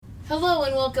Hello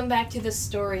and welcome back to the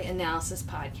Story Analysis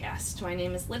Podcast. My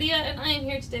name is Lydia and I am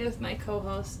here today with my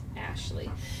co-host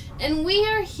Ashley. And we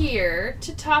are here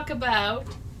to talk about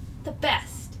the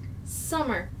best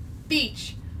summer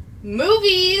beach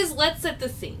movies. Let's set the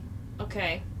scene.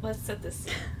 Okay, let's set the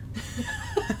scene.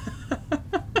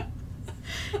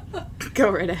 Go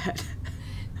right ahead.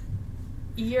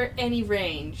 You're any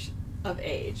range of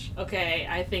age, okay?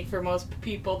 I think for most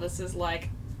people this is like,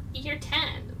 you're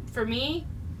 10. For me,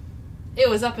 it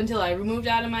was up until I moved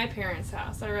out of my parents'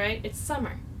 house, alright? It's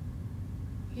summer.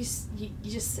 You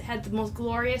just had the most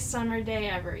glorious summer day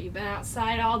ever. You've been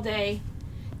outside all day.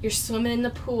 You're swimming in the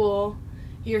pool.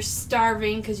 You're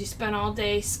starving because you spent all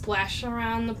day splashing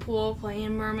around the pool,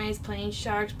 playing mermaids, playing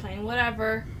sharks, playing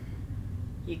whatever.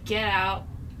 You get out.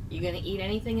 You're going to eat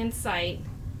anything in sight.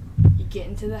 You get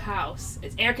into the house.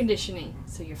 It's air conditioning,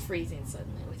 so you're freezing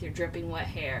suddenly with your dripping wet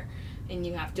hair. And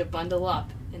you have to bundle up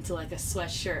into like a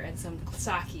sweatshirt and some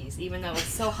sakis, even though it's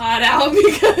so hot out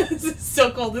because it's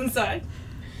so cold inside.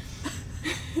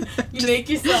 You make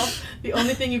yourself the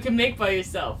only thing you can make by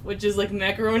yourself, which is like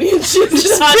macaroni and cheese.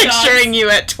 Just picturing you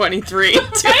at 23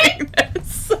 doing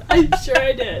this. I'm sure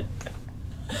I did.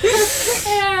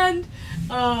 And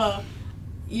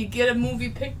you get a movie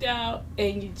picked out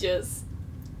and you just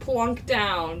plunk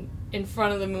down in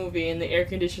front of the movie in the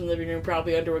air-conditioned living room,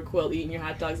 probably under a quilt, eating your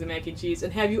hot dogs and mac and cheese.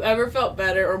 And have you ever felt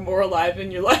better or more alive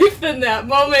in your life than that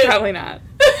moment? Probably not.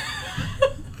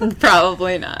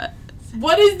 Probably not.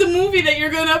 What is the movie that you're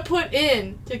going to put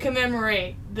in to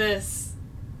commemorate this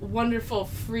wonderful,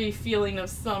 free feeling of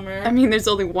summer? I mean, there's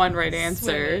only one right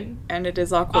answer, Swimming. and it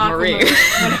is Aquamarine.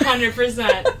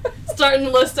 100%. Starting the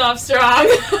list off strong.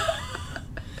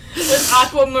 With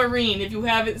Aquamarine. If you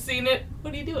haven't seen it,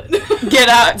 what are you doing? Get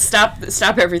out,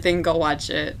 stop everything, go watch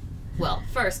it. Well,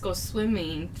 first go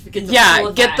swimming. Get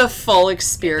the full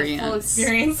experience. Get the full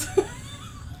experience.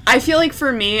 I feel like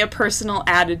for me, a personal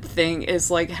added thing is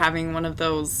like having one of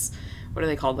those, what are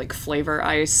they called, like flavor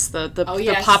ice, the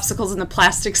popsicles in the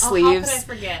plastic sleeves. How could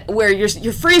I forget? Where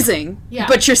you're freezing,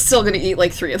 but you're still gonna eat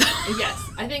like 3 of them. Yes,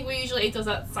 I think we usually ate those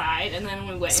outside, and then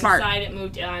when we went inside, it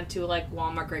moved on to like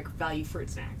Walmart Great Value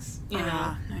fruit snacks. You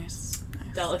know, nice.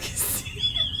 Delicacy.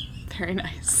 Very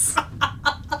nice.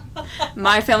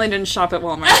 My family didn't shop at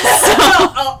Walmart. So.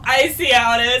 Oh, I see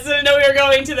how it is. I didn't know we were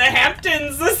going to the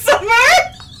Hamptons this summer.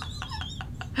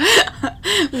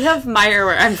 We have Meijer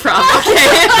where I'm from,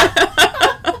 okay?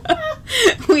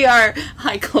 We are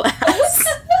high class.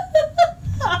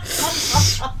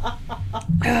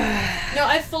 No,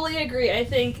 I fully agree. I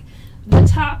think the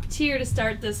top tier to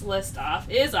start this list off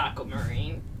is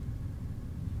Aquamarine.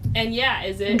 And yeah,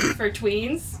 is it for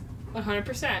tweens?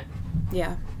 100%.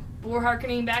 Yeah. We're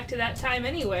harkening back to that time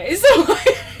anyway, so...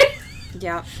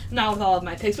 Yeah. Not with all of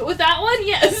my picks, but with that one,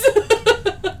 yes.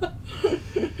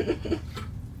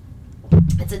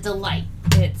 It's a delight.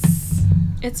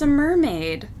 It's a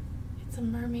mermaid. It's a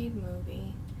mermaid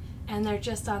movie. And they're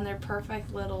just on their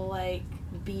perfect little, like,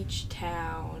 beach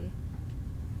town.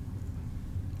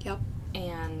 Yep.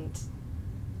 And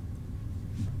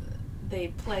they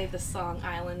play the song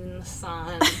Island in the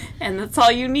Sun. And that's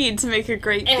all you need to make a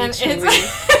great beach movie.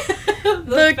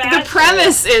 The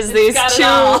premise is these 2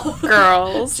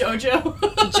 girls,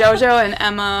 Jojo and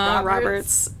Emma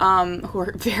Roberts, who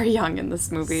are very young in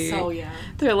this movie. So young.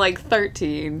 They're like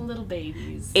 13. Little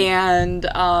babies. And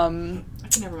I can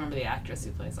never remember the actress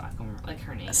who plays Aquamarine, like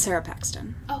her name. Sarah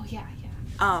Paxton. Oh, yeah.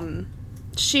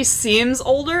 She seems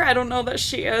older. I don't know that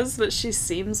she is, but she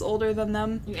seems older than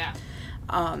them. Yeah.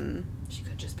 She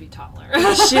could just be taller.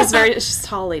 She's a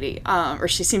tall lady. Or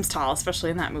she seems tall,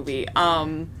 especially in that movie.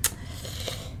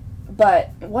 But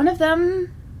one of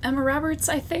them, Emma Roberts,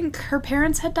 I think her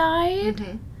parents had died.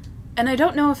 Mm-hmm. And I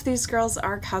don't know if these girls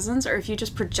are cousins or if you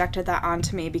just projected that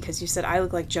onto me because you said I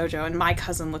look like JoJo and my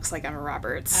cousin looks like Emma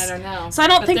Roberts. I don't know. So I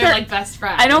don't think they're like best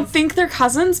friends. I don't think they're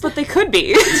cousins, but they could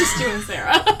be. Just you and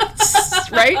Sarah.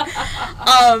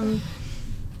 Right?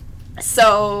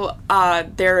 So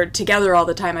they're together all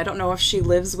the time. I don't know if she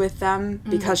lives with them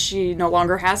because she no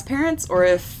longer has parents or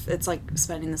if it's like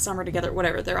spending the summer together,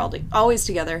 whatever. They're always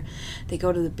together. They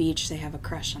go to the beach. They have a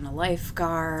crush on a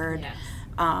lifeguard. Yes.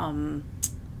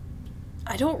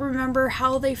 I don't remember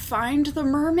how they find the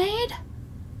mermaid.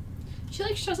 She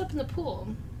like shows up in the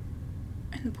pool.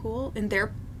 In the pool? In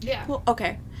their Yeah. pool?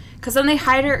 Okay. Because then they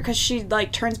hide her, because she,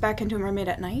 like, turns back into a mermaid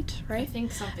at night, right? I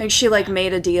think something like she, like,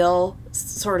 made a deal,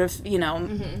 sort of, you know,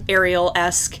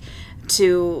 Ariel-esque,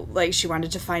 to, like, she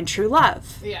wanted to find true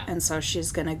love. Yeah. And so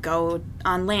she's going to go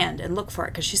on land and look for it,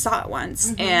 because she saw it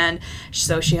once. And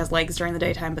so she has legs during the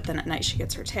daytime, but then at night she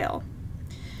gets her tail.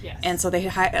 Yes. And so they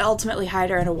ultimately hide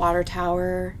her in a water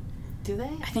tower. Do they?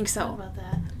 I think so. What about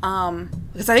that?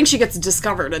 Because I think she gets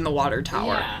discovered in the water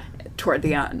tower Yeah. toward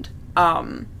the end.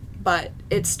 But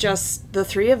it's just the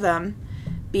three of them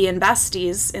being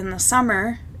besties in the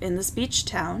summer in this beach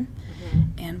town.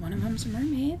 And one of them's a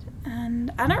mermaid.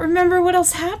 And I don't remember what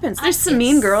else happens. There's some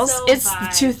mean girls. So it's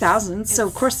vibes. the 2000s, so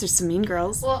of course there's some mean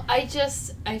girls. Well, I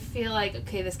feel like,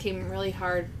 okay, this came really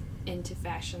hard into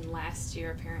fashion last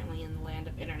year, apparently, in the land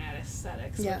of internet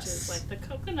aesthetics, Yes. which is like the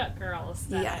coconut girl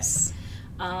aesthetic. Yes.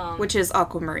 Which is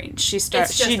Aquamarine. She did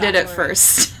it Aquamarine.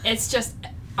 first. It's just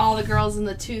all the girls in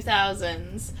the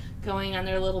 2000s going on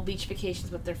their little beach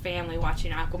vacations with their family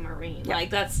watching Aquamarine. Yep. Like,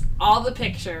 that's all the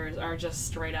pictures are just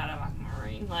straight out of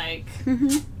Aquamarine. Like,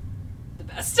 the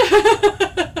best.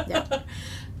 Yep.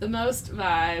 The most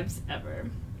vibes ever.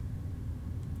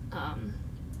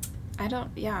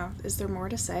 Is there more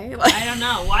to say? I don't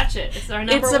know. Watch it. It's our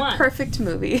number one. It's a perfect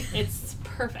movie. It's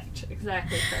perfect.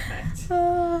 Exactly perfect.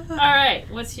 All right.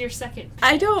 What's your second pick?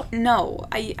 I don't know.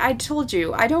 I told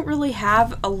you, I don't really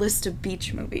have a list of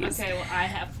beach movies. Okay, well, I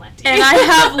have plenty. And I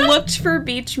have looked for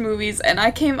beach movies, and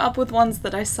I came up with ones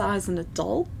that I saw as an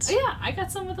adult. Yeah, I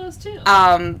got some of those too.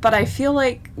 But I feel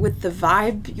like with the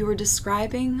vibe you were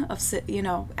describing of,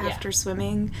 after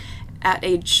swimming at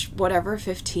age,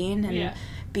 15, and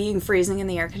being freezing in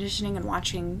the air conditioning and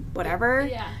watching whatever.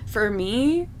 Yeah. For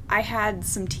me, I had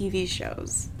some TV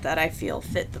shows that I feel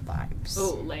fit the vibes.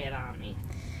 Oh, lay it on me.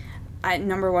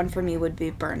 Number one for me would be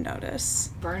Burn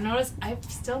Notice. Burn Notice? I've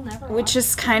still never watched. Which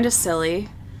is kind of silly,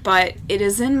 but it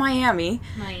is in Miami.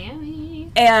 Miami.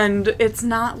 And it's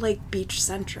not, like,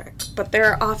 beach-centric. But there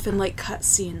are often, like, cut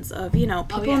scenes of, people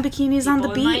in bikinis on the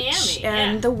beach. Miami,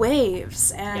 and the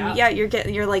waves. And,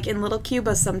 you're, like, in Little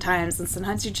Cuba sometimes. And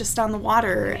sometimes you're just on the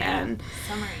water. Yeah. And,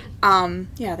 Summery.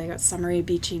 they got summery,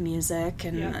 beachy music.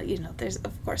 And, there's,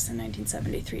 of course, the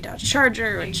 1973 Dodge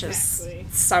Charger, which is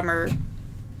summer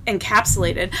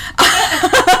encapsulated.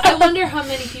 I wonder how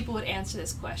many people would answer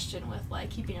this question with, like,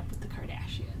 Keeping Up with the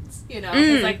Kardashians.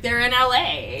 Because, like, they're in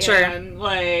LA. Sure. And,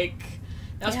 like,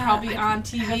 that was probably on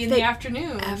TV in the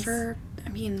afternoons.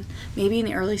 Maybe in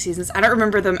the early seasons. I don't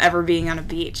remember them ever being on a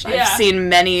beach. Yeah. I've seen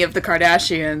many of the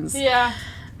Kardashians. Yeah.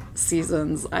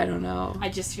 Seasons. I don't know. I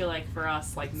just feel like for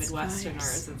us, like,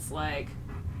 Midwesterners, it's like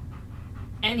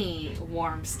any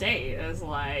warm state is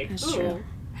like, That's ooh, true.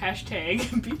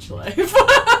 hashtag beach life.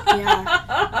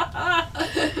 Yeah.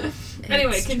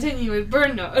 Anyway, continue with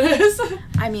Burn Notice.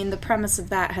 The premise of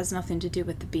that has nothing to do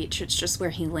with the beach. It's just where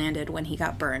he landed when he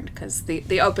got burned. Because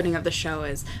the opening of the show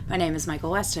is, my name is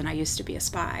Michael Weston. I used to be a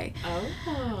spy.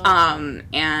 Oh.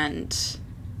 And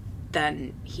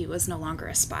then he was no longer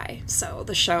a spy. So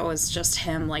the show is just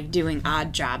him, like, doing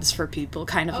odd jobs for people,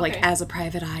 kind of like as a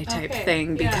private eye type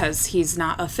thing, because he's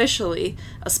not officially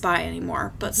a spy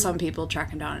anymore. But some people track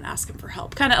him down and ask him for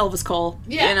help. Kind of Elvis Cole,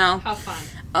 How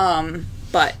fun.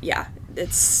 But yeah,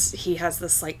 he has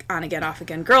this, like, on again, off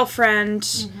again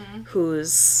girlfriend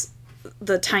who's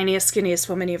the tiniest, skinniest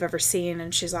woman you've ever seen,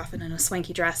 and she's often in a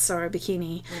swanky dress or a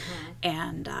bikini.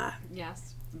 And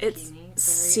Yes. it's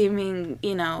seeming,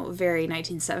 very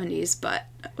 1970s, but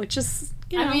which is,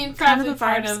 kind of the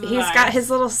part vibes. of the He's vibes. got his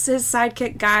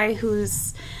sidekick guy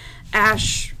who's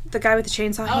Ash, the guy with the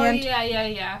chainsaw hand.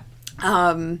 Yeah.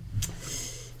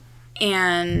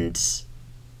 And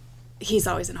he's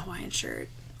always in a Hawaiian shirt.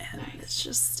 And it's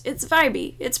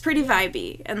vibey. It's pretty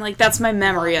vibey. And, like, that's my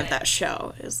memory of that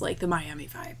show, is, like, the Miami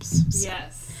vibes. So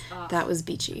Yes. that was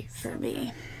beachy for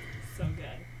me. So good.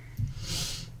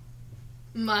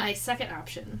 My second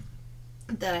option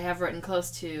that I have written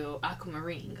close to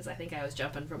Aquamarine, because I think I was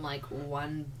jumping from, like,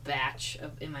 one batch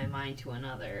in my mind to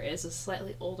another, is a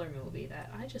slightly older movie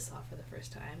that I just saw for the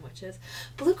first time, which is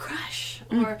Blue Crush,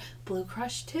 or Blue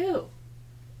Crush 2.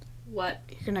 What?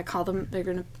 You're going to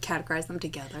categorize them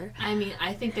together.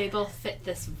 I think they both fit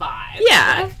this vibe.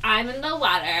 Yeah. Like, I'm in the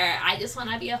water. I just want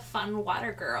to be a fun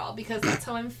water girl, because that's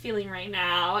how I'm feeling right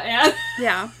now. And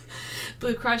Yeah.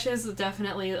 Blue Crush is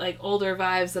definitely, like, older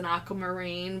vibes than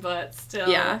Aquamarine, but still,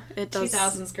 it does.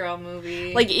 2000s girl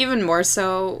movie. Like, even more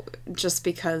so, just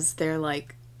because they're,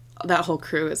 like, that whole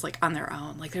crew is, like, on their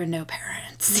own. Like, there are no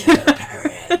parents.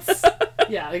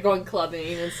 Yeah, they're going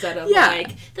clubbing instead of,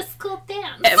 like, the school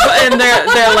dance. And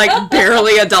they're like,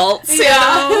 barely adults, you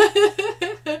know?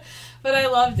 But I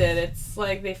loved it. It's,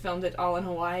 like, they filmed it all in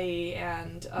Hawaii,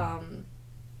 and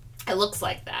it looks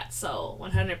like that, so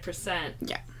 100%.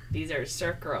 Yeah. These are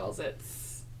surf girls.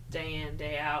 It's day in,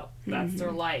 day out. That's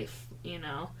their life,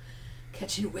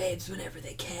 catching waves whenever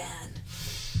they can.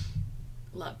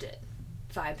 Loved it.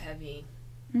 Vibe heavy.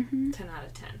 Mm-hmm. 10 out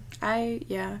of 10.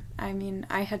 I mean,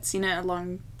 I had seen it a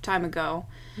long time ago.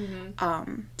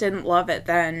 Mm-hmm. Didn't love it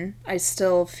then. I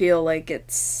still feel like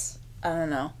it's, I don't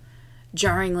know,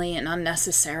 jarringly and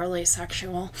unnecessarily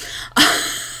sexual.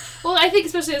 Well, I think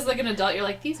especially as, like, an adult, you're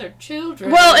like, these are children.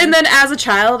 Well, and then as a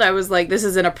child, I was like, this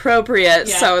is inappropriate,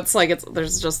 Yeah. so it's like,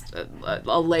 there's just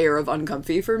a layer of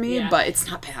uncomfy for me, but it's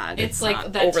not bad. It's like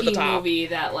not that over teen the top movie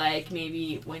that, like,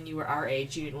 maybe when you were our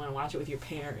age, you didn't want to watch it with your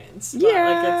parents. But,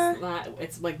 Yeah. like,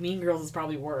 it's like Mean Girls is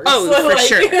probably worse. Oh, So, for like...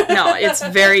 sure. No, it's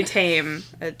very tame.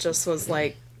 It just was,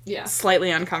 like, yeah.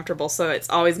 slightly uncomfortable, so it's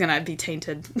always gonna be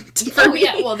tainted for Oh, me.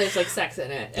 yeah, well, there's, like, sex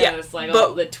in it. And it's like,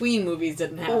 but the tween movies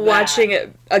didn't have watching that.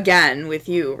 it again with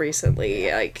you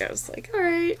recently, like, I was like,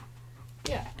 alright.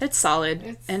 Yeah. It's solid.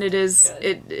 It's and it is,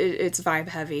 good. it's vibe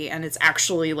heavy, and it's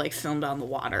actually, like, filmed on the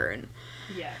water, and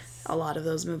Yes. a lot of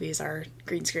those movies are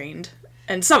green screened.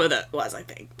 And some of that was, I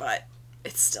think, but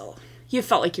it's still, you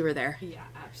felt like you were there. Yeah,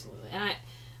 absolutely. And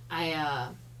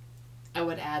I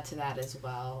would add to that as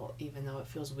well, even though it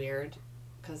feels weird,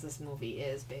 because this movie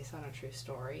is based on a true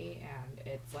story, and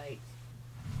it's, like,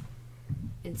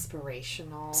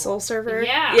 inspirational. Soul Surfer?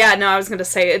 Yeah. Yeah, no, I was gonna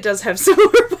say, it does have similar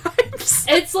vibes.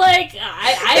 It's like,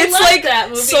 I it's love like that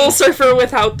movie. Soul Surfer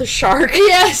without the shark.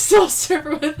 Yeah, Soul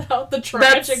Surfer without the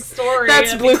tragic story.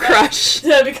 That's Blue Crush.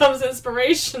 That becomes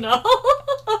inspirational.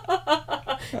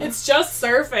 It's just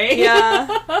surfing. Yeah.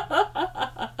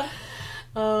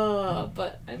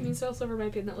 But I mean, Soul Surfer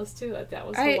might be in that list too. That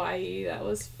was Hawaii.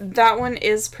 That one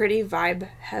is pretty vibe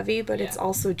heavy, but it's Yeah.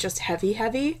 also just heavy.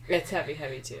 It's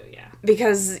heavy too. Yeah.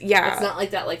 Because It's not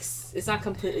like that. Like it's not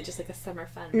completely just like a summer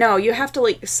fun. No, you have to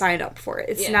like sign up for it.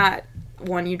 It's Yeah. not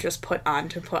one you just put on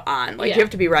to put on. Like Yeah. you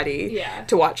have to be ready. Yeah.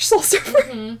 To watch Soul Surfer.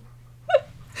 Mm-hmm.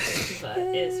 But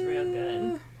it's real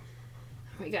good.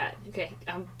 We got okay.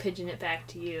 I'm pitching it back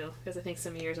to you because I think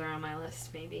some of yours are on my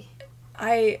list. Maybe.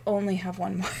 I only have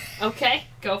one more. Okay,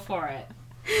 go for it.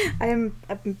 I'm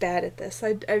bad at this.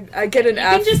 I get an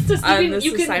F on this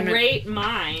you can assignment. rate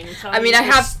mine. I mean, I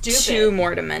have stupid. 2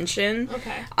 more to mention.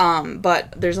 Okay.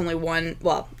 But there's only one.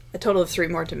 Well, a total of 3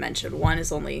 more to mention. One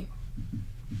is only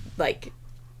like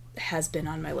has been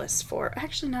on my list for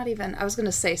actually not even. I was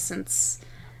gonna say since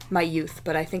my youth,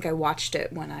 but I think I watched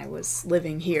it when I was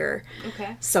living here.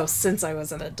 Okay. So since I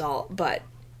was an adult, but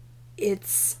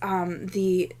it's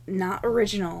the not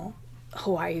original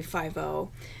Hawaii 5-0,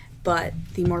 but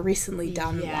the more recently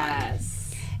done one.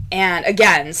 And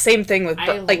again, same thing with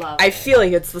I feel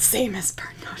like it's the same as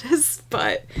Burn Notice,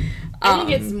 but I think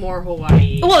it's more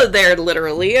Hawaii. Well, they're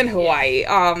literally in Hawaii.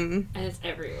 And it's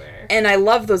everywhere. And I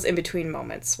love those in between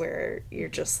moments where you're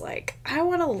just like, I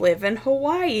want to live in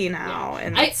Hawaii now. Yeah.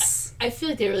 And I feel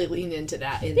like they really leaned into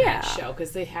that in that show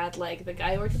because they had like the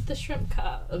guy who worked at the shrimp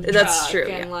cup. That's true.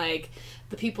 And like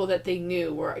the people that they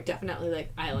knew were definitely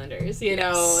like islanders, you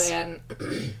know, and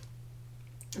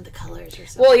the colors or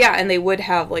something. Well, yeah, and they would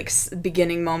have like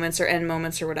beginning moments or end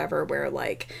moments or whatever where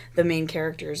like the main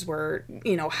characters were,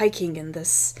 you know, hiking in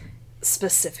this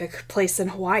specific place in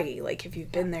Hawaii. Like if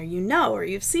you've been there, you know, or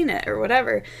you've seen it or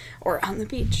whatever, or on the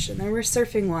beach, and there were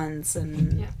surfing ones,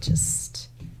 and just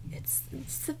it's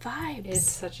the vibes. It's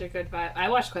such a good vibe. I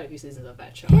watched quite a few seasons of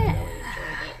that show. Yeah.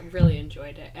 I really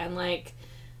enjoyed it. And like,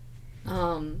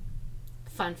 fun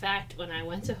fact: when I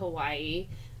went to Hawaii,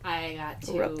 I got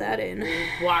to rub that in.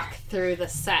 Walk through the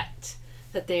set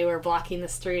that they were blocking the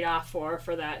street off for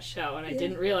that show, and I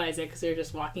didn't realize it because they were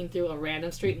just walking through a random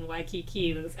street in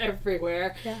Waikiki that was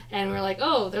everywhere, and we're like,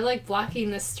 oh, they're like blocking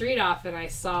the street off, and I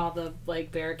saw the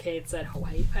like barricades at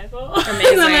Hawaii 5-0. Amazing.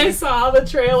 And then I saw the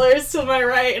trailers to my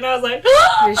right, and I was like,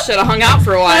 you should have hung out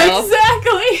for a while.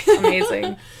 Exactly.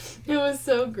 Amazing. It was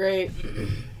so great.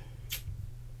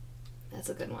 That's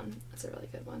a good one. That's a really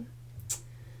good one.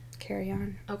 Carry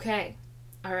on. Okay.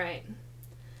 All right.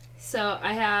 So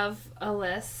I have a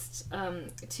list,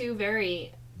 2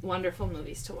 very wonderful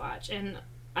movies to watch. And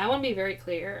I want to be very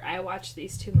clear. I watched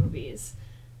these 2 movies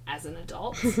as an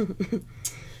adult.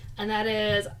 And that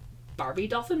is Barbie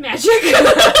Dolphin Magic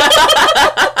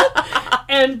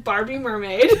and Barbie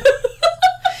Mermaid. Is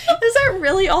that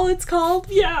really all it's called?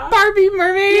 Yeah. Barbie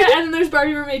Mermaid? Yeah, and then there's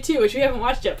Barbie Mermaid 2, which we haven't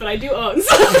watched yet, but I do own.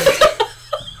 So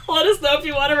let us know if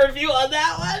you want a review on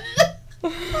that one.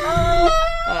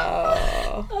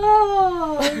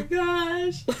 Oh my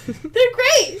gosh. They're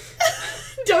great.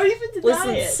 Don't even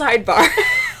deny it. Sidebar.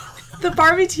 The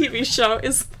Barbie TV show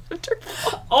is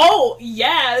wonderful. Oh,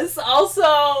 yes.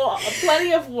 Also,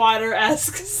 plenty of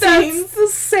water-esque scenes. That's the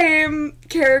same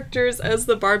characters as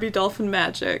the Barbie Dolphin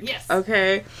Magic. Yes.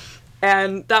 Okay.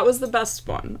 And that was the best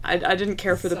one. I didn't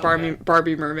care for the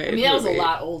Barbie Mermaid I mean, that was movie. a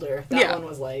lot older. That one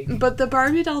was like... But the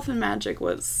Barbie Dolphin Magic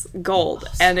was gold.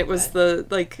 And it was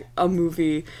a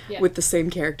movie with the same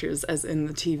characters as in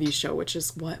the TV show, which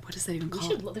is, what is that even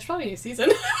called? There's probably a new season.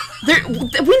 We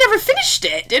never finished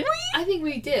it, did we? I think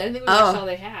we did. I think we watched all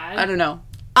they had. I don't know.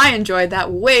 I enjoyed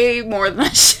that way more than I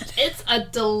should. It's a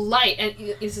delight,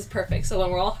 and this is perfect. So when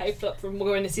we're all hyped up from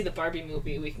going to see the Barbie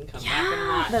movie, we can come back and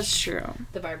watch. That's true.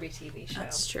 The Barbie TV show.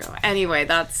 That's true. Anyway,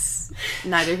 that's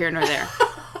neither here nor there.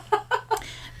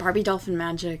 Barbie Dolphin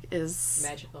Magic is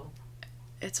magical.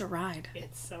 It's a ride.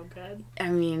 It's so good. I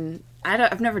mean,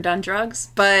 I've never done drugs,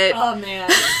 but oh man,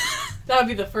 that would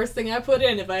be the first thing I put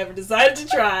in if I ever decided to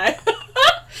try.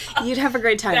 You'd have a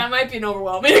great time. That might be an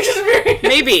overwhelming experience.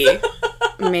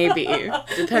 Maybe,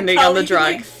 depending on the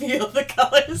drug. You can feel the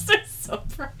colors; they're so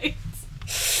bright.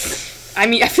 I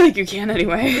mean, I feel like you can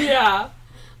anyway. Yeah.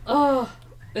 Oh.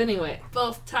 Anyway,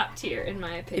 both top tier in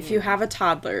my opinion. If you have a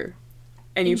toddler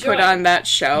and you put on that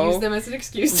show, use them as an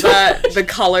excuse. The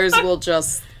colors will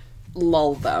just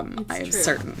lull them. I am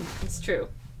certain. It's true.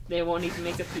 They won't even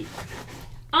make a peep.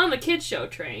 On the kids show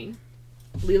train,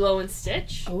 Lilo and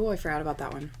Stitch. Oh, I forgot about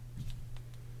that one.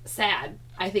 Sad.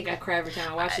 I think I cry every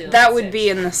time I watch it. That would be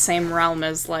in the same realm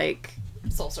as, like...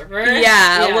 Soul Surfer?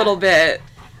 Yeah, a little bit.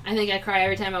 I think I cry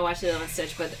every time I watch Lilo and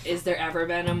Stitch, but is there ever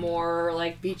been a more,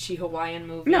 like, beachy Hawaiian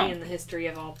movie in the history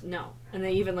of all... No. And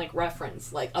they even, like,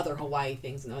 reference, like, other Hawaii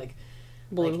things, you know, like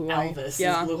Blue Hawaii. Elvis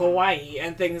is Blue Hawaii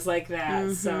and things like that.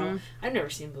 Mm-hmm. So, I've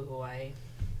never seen Blue Hawaii.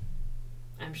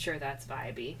 I'm sure that's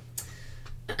vibey.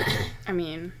 I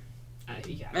mean...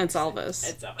 it's Elvis.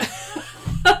 It's Elvis.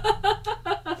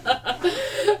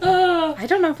 I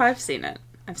don't know if I've seen it.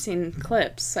 I've seen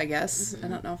clips, I guess. Mm-hmm. I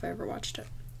don't know if I ever watched it.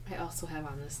 I also have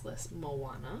on this list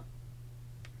Moana.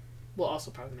 Will also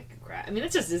probably make you cry. I mean,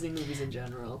 it's just Disney movies in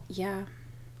general. Yeah.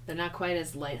 They're not quite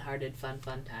as lighthearted, fun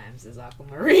times as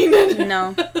Aquamarine.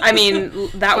 No. I mean,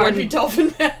 that Barbie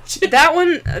Dolphin Magic. That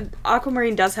one,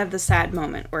 Aquamarine does have the sad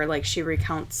moment where, like, she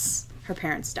recounts her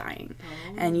parents dying.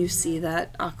 Oh. And you see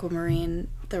that Aquamarine,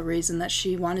 the reason that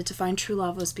she wanted to find true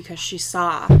love was because she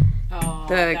saw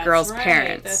the girl's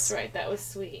parents. That's right. That was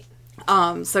sweet.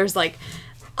 So there's, like,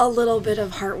 a little bit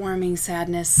of heartwarming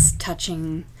sadness,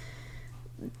 touching,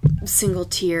 single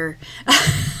tear.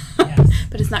 Yes.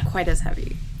 But it's not quite as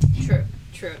heavy.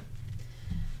 True.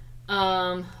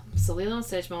 So Lilo and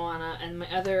Stitch, Moana, and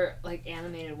my other, like,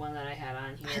 animated one that I had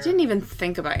on here. I didn't even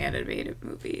think about animated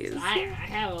movies. I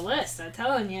have a list, I'm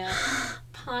telling you.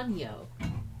 Ponyo.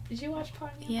 Did you watch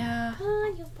Ponyo? Yeah.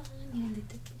 Ponyo, little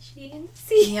fishy in the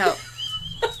sea. Yep.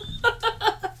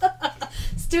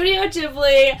 Studio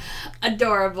Ghibli,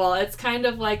 adorable. It's kind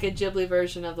of like a Ghibli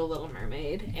version of The Little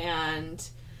Mermaid, and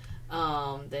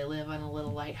they live on a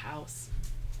little lighthouse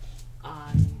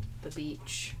on the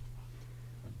beach,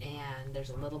 and there's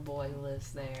a little boy who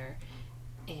lives there,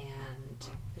 and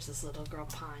there's this little girl,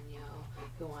 Ponyo,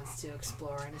 who wants to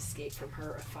explore and escape from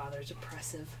her father's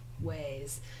oppressive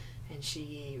ways, and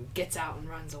she gets out and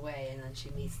runs away, and then she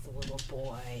meets the little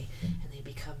boy, and they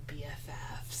become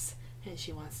BFFs, and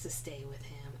she wants to stay with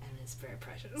him, and it's very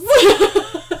precious.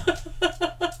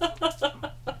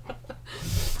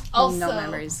 Also, no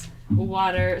memories.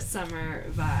 Water summer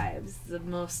vibes. The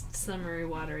most summery,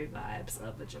 watery vibes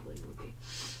of a Ghibli movie.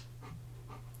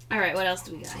 Alright, what else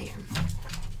do we got here?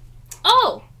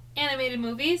 Oh! Animated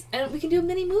movies. And we can do a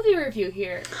mini movie review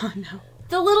here. Oh, no.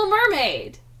 The Little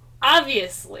Mermaid.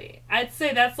 Obviously. I'd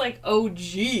say that's like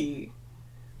OG.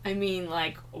 I mean,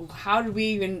 like, how did we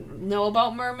even know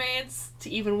about mermaids to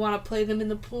even want to play them in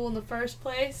the pool in the first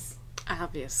place?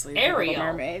 Obviously. Ariel. The Little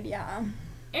Mermaid, yeah.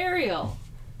 Ariel.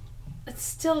 It's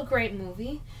still a great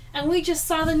movie. And we just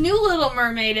saw the new Little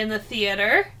Mermaid in the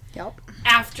theater. Yep.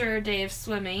 After a day of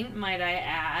swimming, might I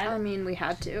add. I mean, we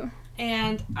had to.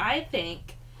 And I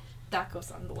think that goes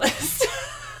on the list.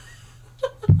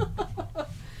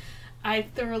 I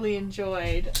thoroughly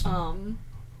enjoyed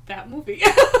that movie.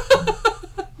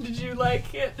 Did you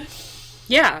like it?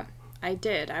 Yeah, I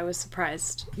did. I was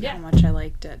surprised how much I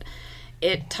liked it.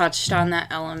 It touched on that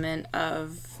element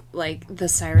of, like, the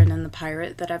siren and the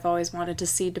pirate that I've always wanted to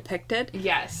see depicted.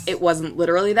 Yes. It wasn't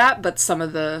literally that, but some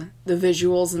of the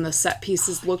visuals and the set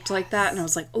pieces looked like that, and I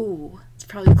was like, ooh, it's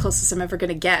probably the closest I'm ever going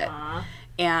to get.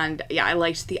 And, yeah, I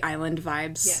liked the island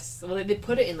vibes. Yes. Well, they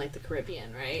put it in, like, the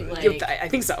Caribbean, right? Like, I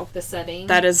think so. The setting.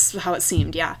 That is how it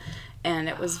seemed, yeah. And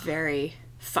it was very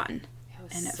fun.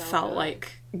 And it so felt good.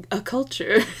 like a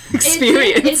culture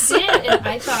experience. It did. And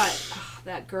I thought,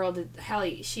 that girl did,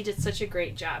 Hallie, she did such a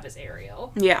great job as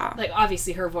Ariel. Yeah. Like,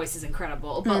 obviously her voice is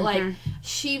incredible, but, like,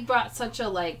 she brought such a,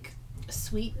 like,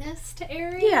 sweetness to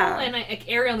Ariel. Yeah. And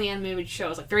Ariel in the animated show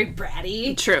is like very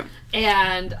bratty. True.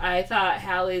 And I thought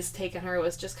Hallie's take on her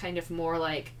was just kind of more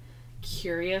like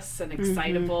curious and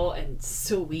excitable and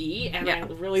sweet, and I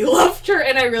really loved her,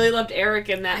 and I really loved Eric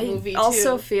in that movie too. I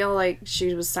also feel like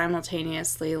she was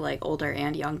simultaneously like older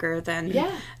and younger than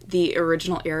the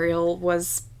original Ariel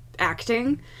was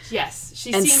acting. Yes,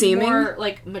 she seemed more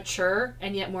like mature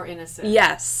and yet more innocent.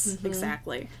 Yes,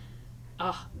 exactly.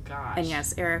 Oh gosh. And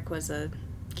yes, Eric was a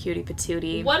cutie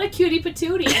patootie. What a cutie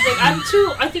patootie!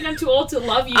 I think I'm too old to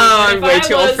love you. Oh, I'm way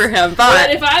too old for him. But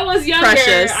if I was younger,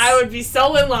 precious. I would be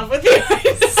so in love with you.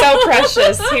 So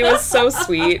precious. He was so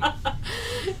sweet.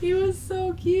 He was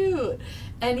so cute.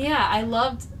 And yeah, I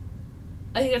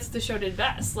think that's what the show did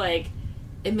best. Like,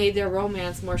 it made their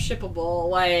romance more shippable.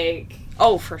 Like,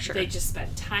 oh, for sure. They just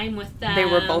spent time with them. They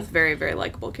were both very, very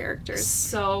likable characters.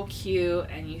 So cute,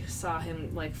 and you saw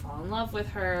him like fall in love with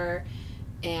her.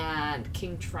 And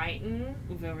King Triton,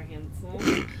 very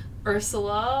handsome.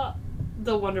 Ursula,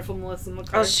 the wonderful Melissa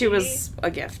McCarthy. Oh, she was a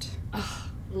gift. Oh,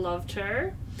 loved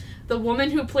her. The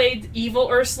woman who played evil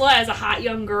Ursula as a hot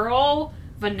young girl,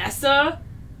 Vanessa.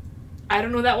 I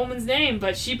don't know that woman's name,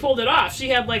 but she pulled it off. She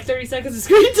had like 30 seconds of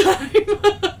screen time.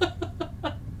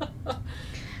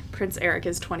 Prince Eric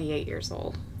is 28 years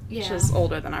old. Yeah. Which is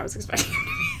older than I was expecting him to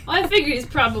be. Well, I figured he's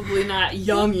probably not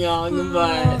young,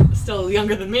 but still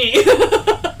younger than me.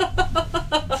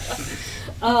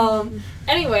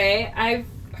 Anyway, I've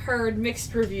heard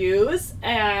mixed reviews,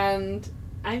 and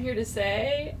I'm here to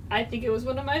say I think it was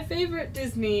one of my favorite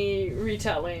Disney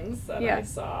retellings that I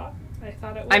saw. I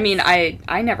thought it was. I mean,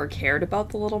 I never cared about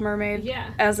The Little Mermaid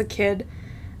as a kid.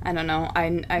 I don't know.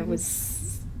 I was...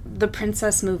 The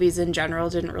princess movies in general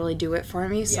didn't really do it for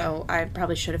me, so I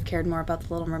probably should have cared more about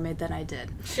The Little Mermaid than I did.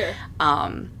 Sure.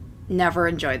 Never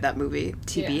enjoyed that movie,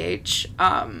 TBH.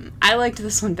 I liked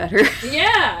this one better.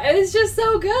 Yeah, it was just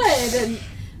so good, and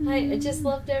I just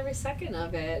loved every second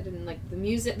of it. And like the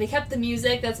music, they kept the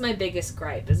music. That's my biggest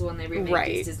gripe, is when they remake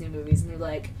these Disney movies and they're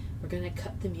like, we're gonna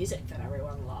cut the music that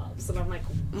everyone loves, and I'm like,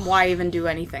 why even do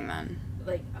anything then?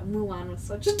 Like, Mulan was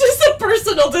such a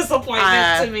personal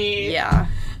disappointment to me. Yeah.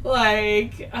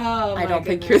 Like, oh my I don't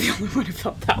think you're the only one who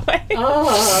felt that way.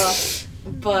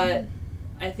 But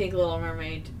I think Little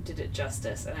Mermaid did it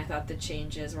justice, and I thought the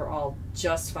changes were all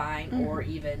just fine or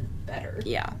even better.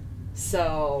 Yeah.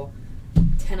 So,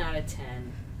 10 out of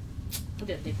 10. I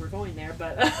didn't think we were going there,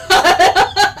 but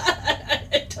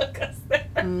it took us there.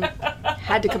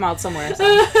 Had to come out somewhere.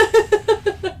 So.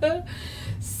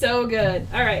 So good.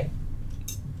 All right.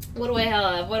 What do I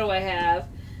have?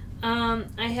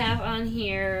 I have on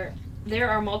here, there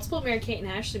are multiple Mary-Kate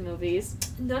and Ashley movies.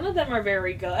 None of them are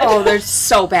very good. Oh, they're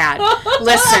so bad.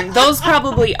 Listen, those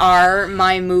probably are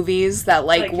my movies that,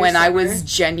 like when I was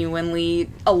genuinely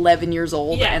 11 years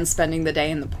old and spending the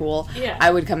day in the pool,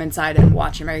 I would come inside and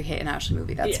watch a Mary-Kate and Ashley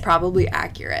movie. That's probably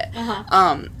accurate.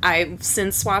 I've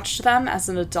since watched them as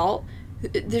an adult.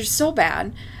 They're so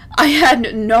bad. I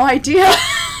had no idea.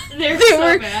 They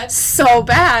were bad. So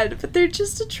bad, but they're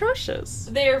just atrocious.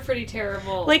 They are pretty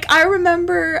terrible. Like, I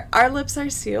remember Our Lips Are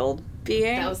Sealed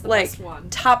being, that was the like, best one.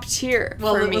 top tier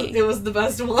for me. It was the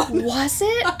best one. Was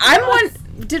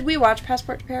it? Did we watch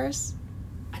Passport to Paris?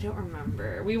 I don't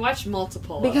remember. We watched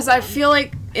multiple. Because I feel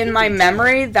like, in my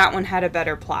memory, that one had a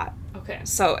better plot. Okay.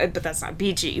 So, but that's not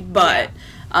BG, but,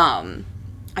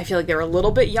 I feel like they were a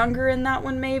little bit younger in that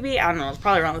one, maybe. I don't know. It's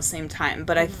probably around the same time.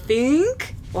 But I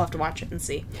think... We'll have to watch it and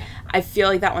see. Yeah. I feel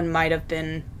like that one might have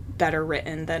been better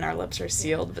written than Our Lips Are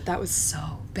Sealed, but that was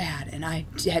so bad, and I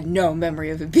had no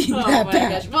memory of it being that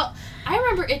bad. Gosh. Well, I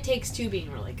remember It Takes Two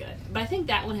being really good, but I think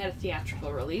that one had a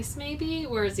theatrical release, maybe,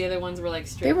 whereas the other ones were, like,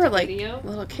 straight to video. They were, like,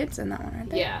 little kids in that one, aren't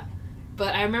they? Yeah.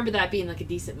 But I remember that being, like, a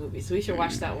decent movie, so we should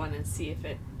watch that one and see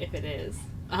if it is.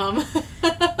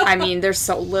 I mean, there's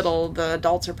so little, the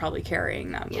adults are probably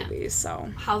carrying that movie,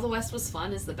 so. How the West Was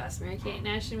Fun is the best Mary-Kate and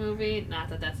Ashley movie. Not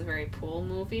that that's a very pool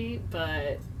movie,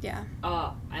 but... Yeah.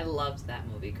 Oh, I loved that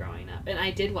movie growing up. And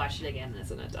I did watch it again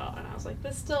as an adult, and I was like,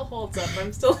 this still holds up.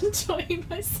 I'm still enjoying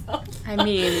myself. I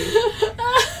mean,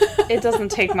 it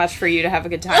doesn't take much for you to have a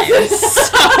good time,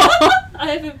 so.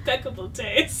 I have impeccable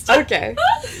taste. Okay.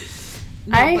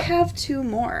 I have two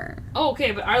more. Oh,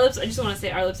 okay, but I just want to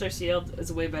say Our Lips Are Sealed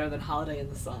is way better than Holiday in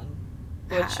the Sun,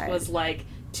 which was like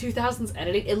 2000s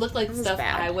editing. It looked like stuff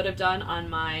I would have done on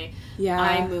my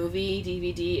iMovie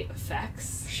DVD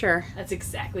effects. Sure. That's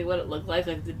exactly what it looked like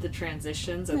the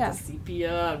transitions and the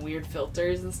sepia and weird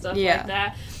filters and stuff like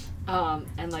that.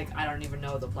 And like, I don't even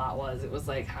know what the plot was. It was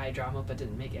like high drama but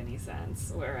didn't make any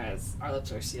sense, whereas Our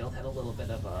Lips Are Sealed had a little bit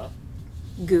of a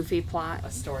goofy plot. A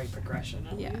story progression,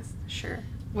 at least. Sure.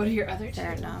 What are your other two?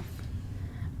 Fair enough.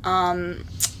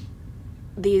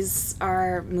 These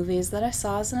are movies that I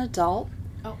saw as an adult.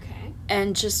 Okay.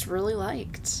 And just really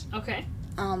liked. Okay.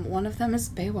 One of them is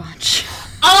Baywatch.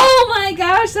 Oh my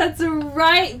gosh, that's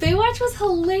right. Baywatch was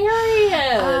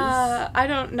hilarious. I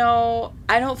don't know.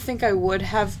 I don't think I would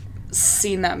have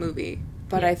seen that movie,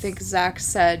 but I think Zach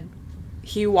said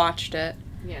he watched it.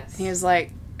 Yes. He was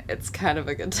like, it's kind of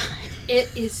a good time.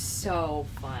 It is so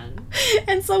fun.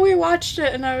 And so we watched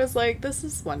it, and I was like, this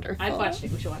is wonderful. I've watched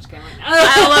it. We should watch it right now.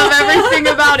 I love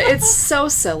everything about it. It's so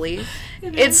silly.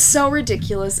 It's so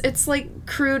ridiculous. It's like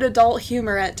crude adult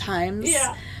humor at times.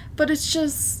 Yeah. But it's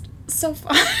just so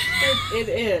fun. It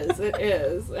is. It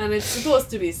is. And it's supposed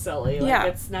to be silly.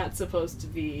 Like, it's not supposed to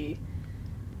be...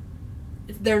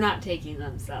 They're not taking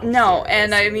themselves No, seriously.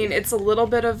 and I mean, it's a little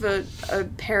bit of a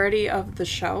parody of the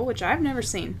show, which I've never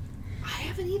seen. I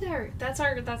haven't either. That's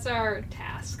our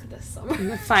task this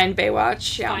summer. Find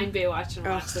Baywatch, yeah. Find Baywatch and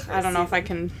watch the first I don't know if I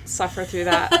can suffer through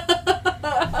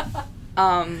that.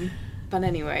 But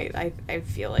anyway, I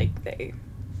feel like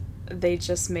they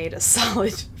just made a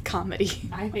solid comedy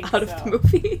out of the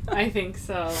movie. I think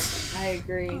so. I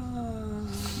agree.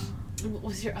 What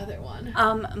was your other one?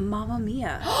 Mamma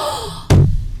Mia.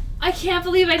 I can't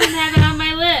believe I didn't have it on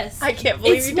my list. I can't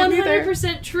believe you didn't either. It's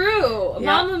 100% true. Yeah.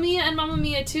 Mamma Mia and Mamma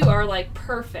Mia 2 are like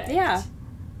perfect. Yeah.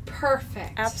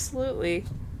 Perfect. Absolutely.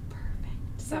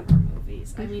 Perfect summer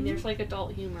movies. I mean, there's like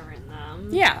adult humor in them.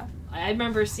 Yeah. I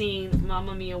remember seeing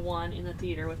Mamma Mia 1 in the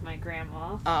theater with my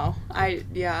grandma. Oh,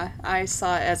 I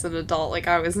saw it as an adult. Like,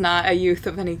 I was not a youth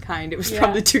of any kind. It was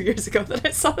probably 2 years ago that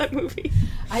I saw that movie.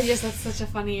 That's such a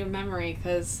funny memory,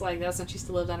 because, like, that was when she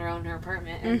still lived on her own in her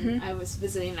apartment, and I was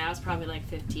visiting, and I was probably, like,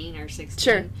 15 or 16.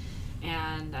 Sure.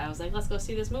 And I was like, let's go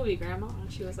see this movie, Grandma.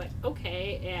 And she was like,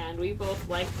 okay. And we both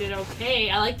liked it okay.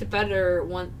 I liked it better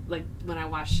when I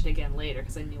watched it again later,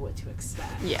 because I knew what to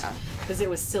expect. Yeah. Because it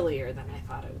was sillier than I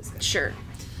thought it was going to be. Sure.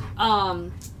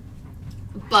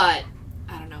 But,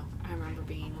 I don't know. I remember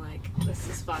being like, this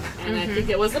is fun. And I think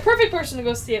it was the perfect person to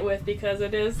go see it with, because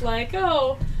it is like,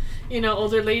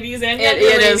 older ladies and younger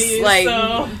ladies. It is like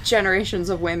so. generations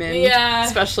of women. Yeah.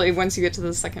 Especially once you get to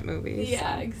the second movie.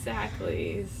 Yeah,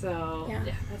 exactly. So, yeah,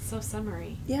 that's so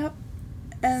summery. Yep.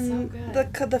 And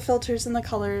so the filters and the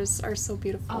colors are so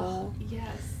beautiful. Oh,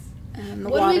 yes. And the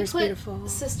water's beautiful. What do we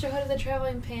put Sisterhood of the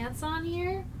Traveling Pants on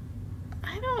here?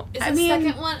 I don't... Is the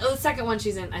second one... Oh, the second one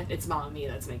she's in... It's Mamma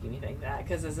Mia that's making me think that,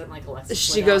 because isn't, like, Alexis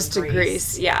She goes to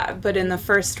Greece, yeah. But in the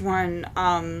first one,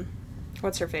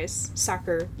 what's her face?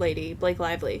 Soccer lady, Blake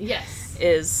Lively. Yes.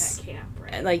 Is... At camp,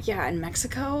 right? Like, yeah, in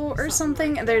Mexico or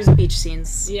something. Like there's beach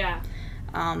scenes. Yeah.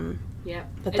 Yep.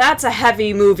 But that's a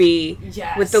heavy movie.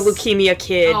 Yes. With the leukemia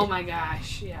kid. Oh my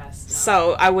gosh, yes. No.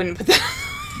 So I wouldn't put that...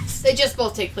 They just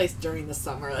both take place during the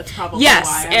summer. That's probably yes,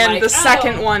 why. And the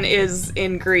second one is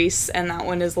in Greece, and that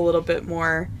one is a little bit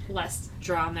more... less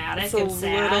dramatic it's and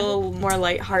sad. A little more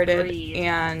lighthearted, Agreed.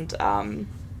 And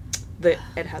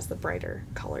it has the brighter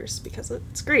colors because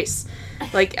it's Greece.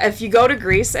 Like, if you go to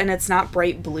Greece and it's not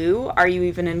bright blue, are you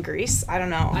even in Greece? I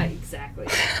don't know. Exactly.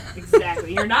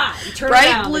 You're not. You turn bright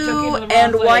around, blue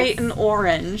and white and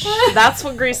orange. That's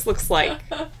what Greece looks like.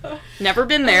 Never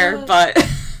been there, but...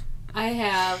 I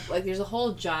have, there's a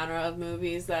whole genre of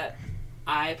movies that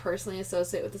I personally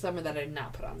associate with the summer that I did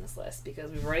not put on this list,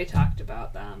 because we've already talked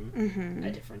about them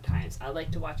at different times. I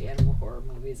like to watch animal horror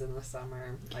movies in the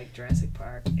summer, like Jurassic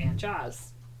Park and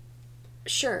Jaws.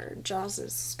 Sure, Jaws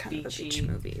is kind of a Beachy, beach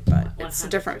movie, but 100%. It's a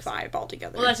different vibe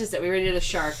altogether. Well, that's just it. We already did a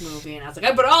shark movie, and I was like,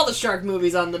 I put all the shark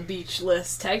movies on the beach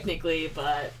list, technically,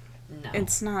 but... No.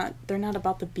 It's not. They're not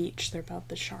about the beach. They're about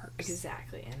the sharks.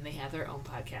 Exactly. And they have their own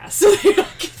podcast, so they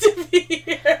don't get to be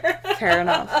here. Fair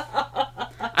enough.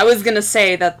 I was going to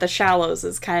say that The Shallows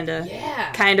is kind of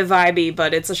vibey,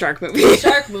 but it's a shark movie.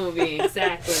 Shark movie,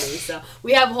 exactly. So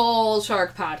we have a whole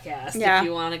shark podcast if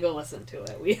you want to go listen to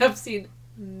it. We have seen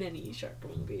many shark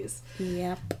movies.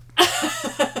 Yep.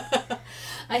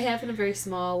 I have in a very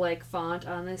small, font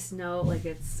on this note,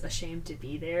 it's ashamed to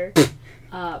be there.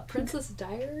 Princess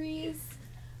Diaries.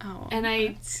 Oh. And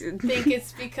I think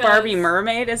it's because... Barbie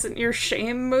Mermaid isn't your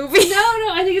shame movie?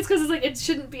 No, I think it's because it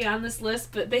shouldn't be on this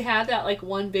list, but they had that,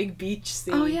 one big beach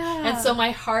scene. Oh, yeah. And so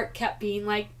my heart kept being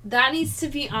that needs to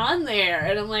be on there.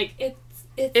 And I'm like,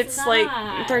 it's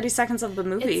not. 30 seconds of the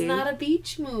movie. It's not a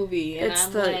beach movie. And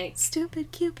it's I'm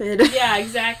stupid Cupid. Yeah,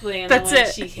 exactly. And That's then when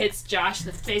it. she hits Josh in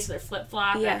the face with her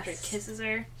flip-flop after he Yes. kisses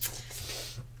her.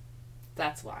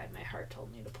 That's why my heart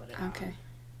told me to put it on. Okay.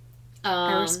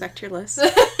 I respect your list.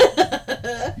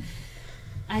 I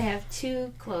have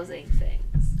two closing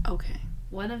things. Okay.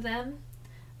 One of them,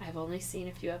 I've only seen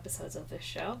a few episodes of this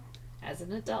show, as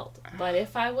an adult. But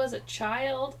if I was a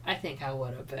child, I think I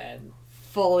would have been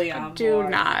fully on Do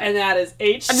board. not. And that is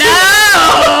H2.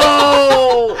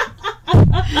 No!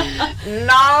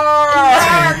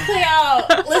 No! Cleo,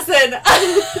 listen.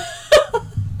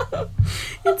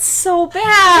 It's so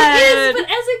bad. It is, but as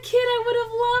a kid, I would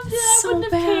have loved it. I So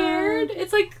wouldn't have bad. cared.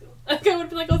 It's like I would have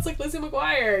been like, oh, it's like Lizzie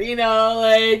McGuire, you know,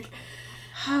 like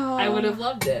I would have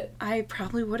loved it. I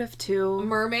probably would have too.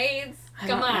 Mermaids, I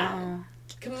come don't on, know.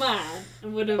 come on. I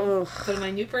would have Ugh. put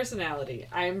my new personality.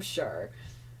 I'm sure.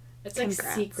 It's like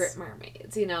Congrats. Secret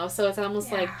Mermaids, you know, so it's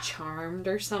almost like Charmed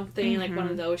or something, like one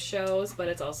of those shows, but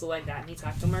it's also like that, and he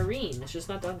talked to Maureen. It's just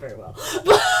not done very well.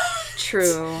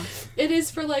 True. It is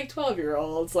for like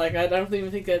 12-year-olds. Like, I don't even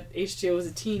think that H2O was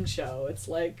a teen show. It's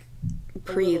like a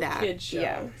Pre little that. kid show.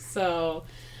 Yeah. So,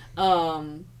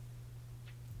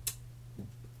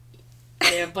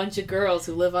 they have a bunch of girls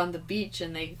who live on the beach,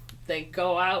 and they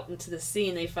go out into the sea,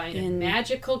 and they find a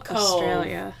magical cove.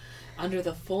 Australia. Under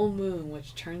the full moon,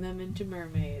 which turn them into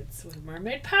mermaids with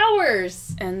mermaid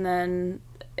powers. And then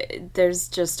there's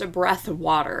just a breath of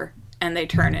water, and they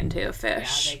turn into a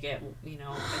fish. Yeah, they get, you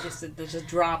know, there's a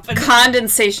drop.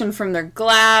 Condensation from their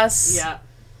glass. Yeah.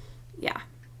 Yeah.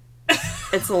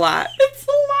 It's a lot. It's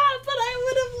a lot, but I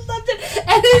would have loved it.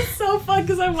 And it's so fun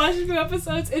because I watched a few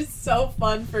episodes. It's so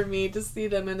fun for me to see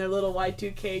them in their little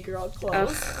Y2K girl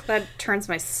clothes. Ugh, that turns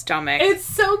my stomach. It's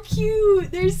so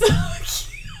cute. They're so cute.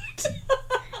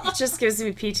 It just gives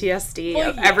me PTSD Well,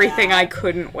 of yeah. everything I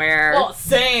couldn't wear. Well,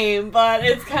 same, but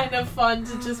it's kind of fun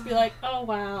to just be like, oh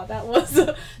wow, that was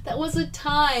a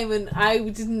time, and I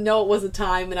didn't know it was a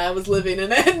time, and I was living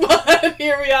in it, but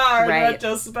here we are in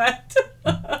retrospect.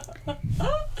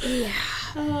 Yeah.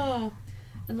 Oh.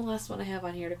 And the last one I have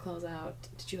on here to close out.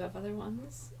 Did you have other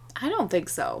ones? I don't think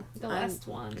so. The last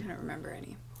one I can't remember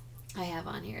any. I have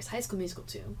on here is High School Musical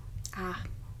 2. Ah,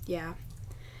 yeah.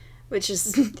 Which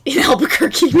is in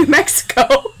Albuquerque, New Mexico.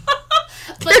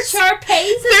 But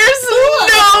Sharpay's There's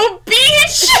no beach!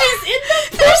 She's in the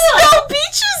pool! There's no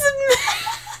beaches in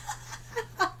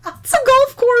It's a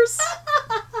golf course.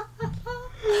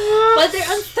 But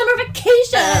they're on summer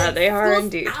vacation! Yeah, they are School's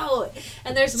indeed. Out.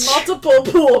 And there's multiple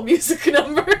pool music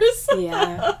numbers.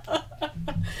 Yeah.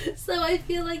 So I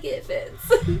feel like it fits.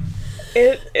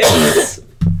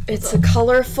 It's a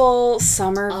colorful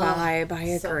summer vibe, I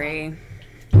agree.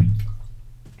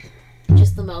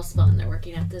 Just the most fun. They're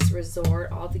working at this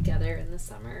resort all together in the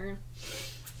summer.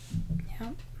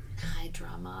 Yep. High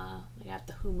drama. They got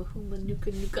the huma huma nuka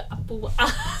nuka apu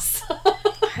asa.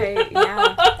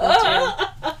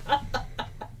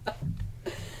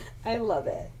 I love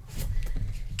it.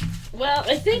 Well,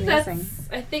 I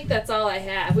think that's all I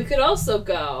have. We could also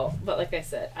go, but like I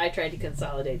said, I tried to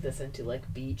consolidate this into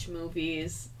like beach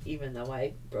movies, even though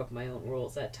I broke my own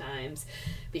rules at times,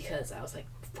 because I was like,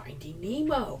 Finding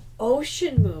Nemo,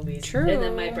 ocean movies. True. And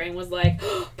then my brain was like,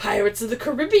 Pirates of the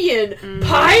Caribbean,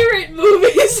 pirate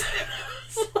movies.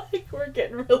 It's like, we're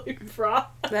getting really broad.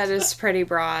 That is pretty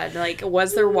broad. Like,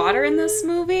 was there water in this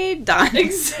movie? Done.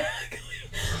 Exactly.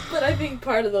 But I think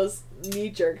part of those knee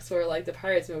jerks were like the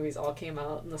Pirates movies all came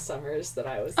out in the summers that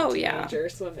I was a teenager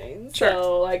swimming. Sure.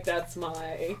 So, like, that's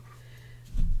my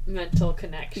mental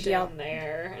connection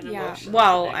there. And emotional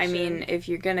Well, connection. I mean, if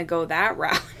you're gonna go that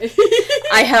route,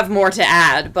 I have more to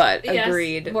add, but yes,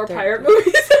 agreed. More pirate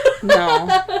movies? No.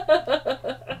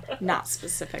 Not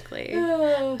specifically.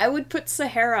 I would put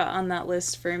Sahara on that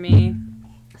list for me.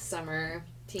 Summer,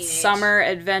 teenage. Summer,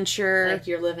 adventure. Like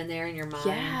you're living there in your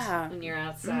mind when you're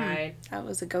outside. That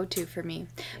was a go-to for me.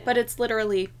 Yeah. But it's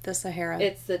literally the Sahara.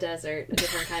 It's the desert, a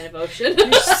different kind of ocean.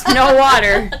 There's no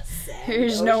water.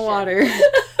 There's no water.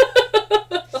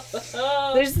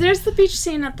 There's the beach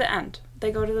scene at the end.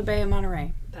 They go to the Bay of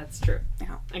Monterey. That's true.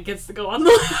 Yeah. It gets to go on the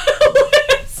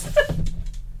list.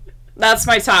 That's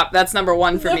my top. That's number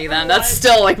one for me then. That's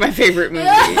still like my favorite movie.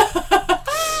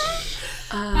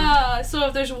 So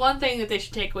if there's one thing that they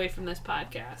should take away from this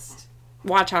podcast,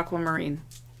 watch Aquamarine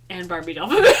and Barbie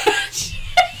Dolphin Magic.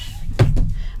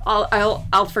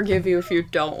 I'll forgive you if you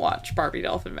don't watch Barbie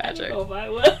Dolphin Magic. I don't know if I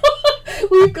will.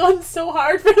 We've gone so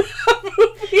hard for that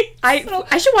movie.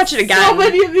 I should watch it again. So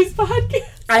many of these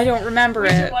podcasts. I don't remember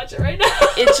it. We should watch it right now.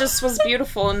 It just was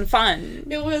beautiful and fun.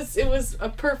 It was a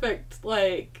perfect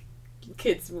like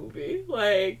kids movie.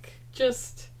 Like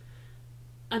just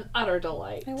an utter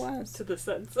delight. It was. To the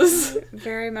senses.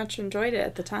 Very much enjoyed it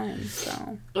at the time,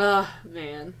 so.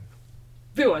 Man.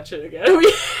 We watch it again. We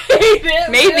hate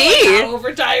it. Maybe. We're like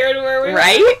overtired where we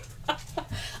right?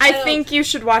 I think you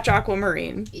should watch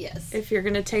Aquamarine. Yes. If you're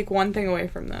gonna take one thing away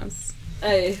from this.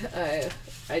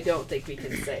 I don't think we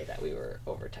can say that we were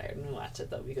overtired when we watched it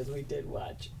though, because we did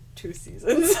watch 2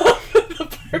 seasons of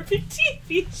the Barbie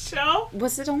TV show.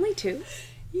 Was it only 2?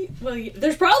 Well,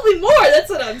 there's probably more. That's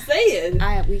what I'm saying.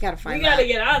 We gotta find We gotta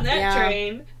get on that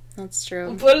train. That's true.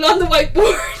 We'll put it on the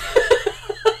whiteboard.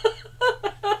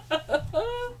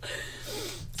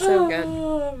 So good.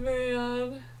 Oh,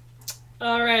 man.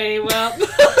 Alrighty, well.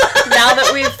 Now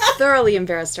that we've thoroughly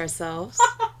embarrassed ourselves.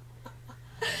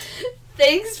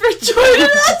 Thanks for joining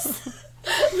us.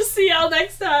 We'll see y'all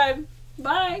next time.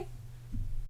 Bye.